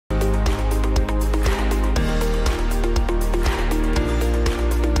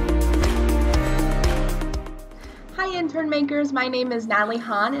InternMakers, my name is Natalie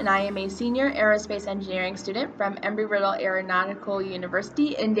Hahn, and I am a senior aerospace engineering student from Embry-Riddle Aeronautical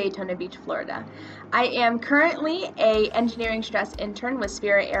University in Daytona Beach, Florida. I am currently an engineering stress intern with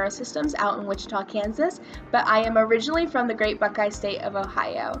Spirit AeroSystems out in Wichita, Kansas, but I am originally from the great Buckeye State of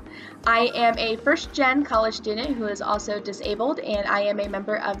Ohio. I am a first-gen college student who is also disabled, and I am a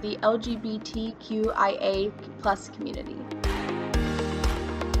member of the LGBTQIA+ community.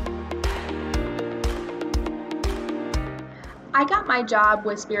 I got my job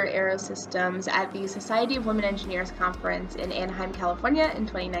with Spirit AeroSystems at the Society of Women Engineers Conference in Anaheim, California in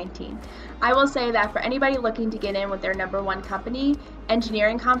 2019. I will say that for anybody looking to get in with their #1 company,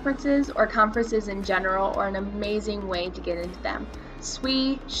 engineering conferences or conferences in general are an amazing way to get into them.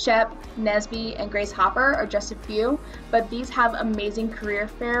 SWE, SHEP, NSBE, and Grace Hopper are just a few, but these have amazing career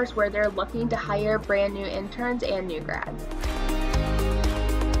fairs where they're looking to hire brand new interns and new grads.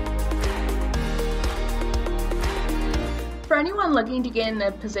 For anyone looking to get in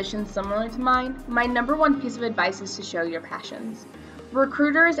a position similar to mine, my #1 piece of advice is to show your passions.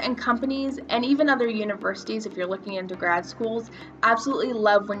 Recruiters and companies, and even other universities, if you're looking into grad schools, absolutely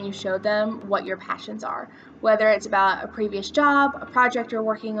love when you show them what your passions are. Whether it's about a previous job, a project you're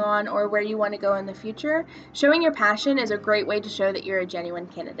working on, or where you want to go in the future, showing your passion is a great way to show that you're a genuine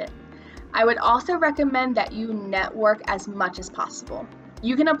candidate. I would also recommend that you network as much as possible.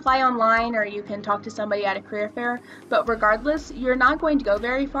 You can apply online or you can talk to somebody at a career fair, but regardless, you're not going to go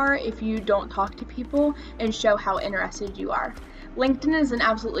very far if you don't talk to people and show how interested you are. LinkedIn is an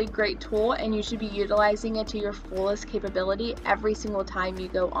absolutely great tool, and you should be utilizing it to your fullest capability every single time you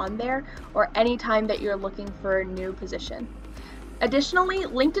go on there or any time that you're looking for a new position. Additionally,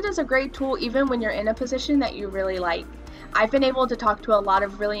 LinkedIn is a great tool even when you're in a position that you really like. I've been able to talk to a lot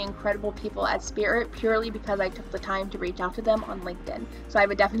of really incredible people at Spirit purely because I took the time to reach out to them on LinkedIn, so I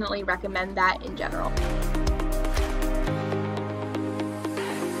would definitely recommend that in general.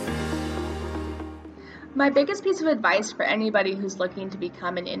 My biggest piece of advice for anybody who's looking to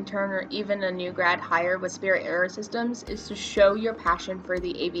become an intern or even a new grad hire with Spirit AeroSystems is to show your passion for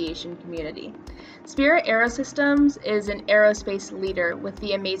the aviation community. Spirit AeroSystems is an aerospace leader with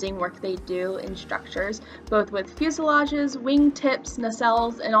the amazing work they do in structures, both with fuselages, wing tips,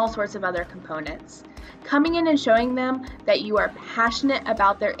 nacelles, and all sorts of other components. Coming in and showing them that you are passionate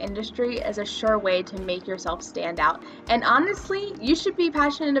about their industry is a sure way to make yourself stand out. And honestly, you should be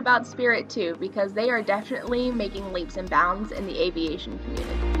passionate about Spirit too, because they are definitely making leaps and bounds in the aviation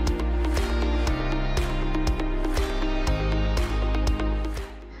community.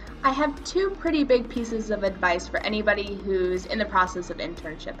 I have two pretty big pieces of advice for anybody who's in the process of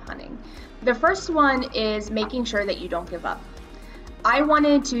internship hunting. The first one is making sure that you don't give up. I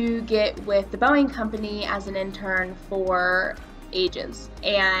wanted to get with the Boeing company as an intern for ages,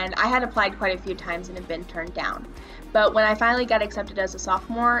 and I had applied quite a few times and had been turned down. But when I finally got accepted as a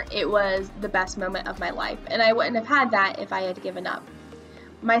sophomore, it was the best moment of my life, and I wouldn't have had that if I had given up.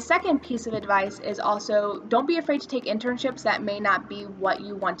 My second piece of advice is also don't be afraid to take internships that may not be what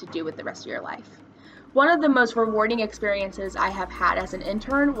you want to do with the rest of your life. One of the most rewarding experiences I have had as an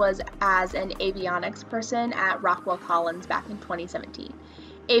intern was as an avionics person at Rockwell Collins back in 2017.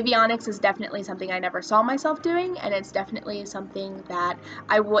 Avionics is definitely something I never saw myself doing, and it's definitely something that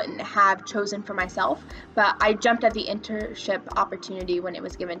I wouldn't have chosen for myself, but I jumped at the internship opportunity when it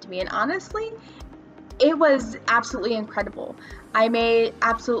was given to me, and honestly, it was absolutely incredible. I made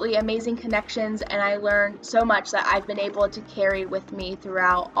absolutely amazing connections, and I learned so much that I've been able to carry with me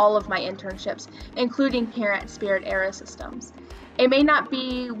throughout all of my internships, including here at Spirit AeroSystems. It may not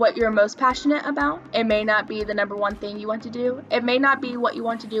be what you're most passionate about. It may not be the #1 thing you want to do. It may not be what you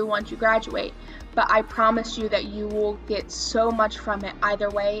want to do once you graduate, but I promise you that you will get so much from it either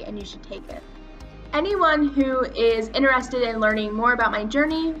way, and you should take it. Anyone who is interested in learning more about my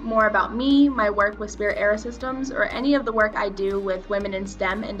journey, more about me, my work with Spirit AeroSystems, or any of the work I do with women in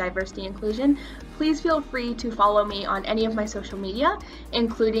STEM and diversity inclusion, please feel free to follow me on any of my social media,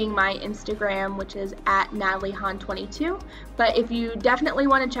 including my Instagram, which is @NatalieHahn22. But if you definitely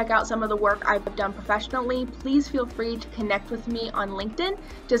want to check out some of the work I've done professionally, please feel free to connect with me on LinkedIn.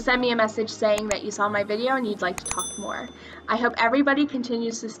 Just send me a message saying that you saw my video and you'd like to talk more. I hope everybody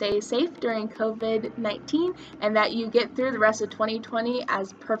continues to stay safe during COVID-19 and that you get through the rest of 2020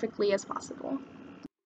 as perfectly as possible.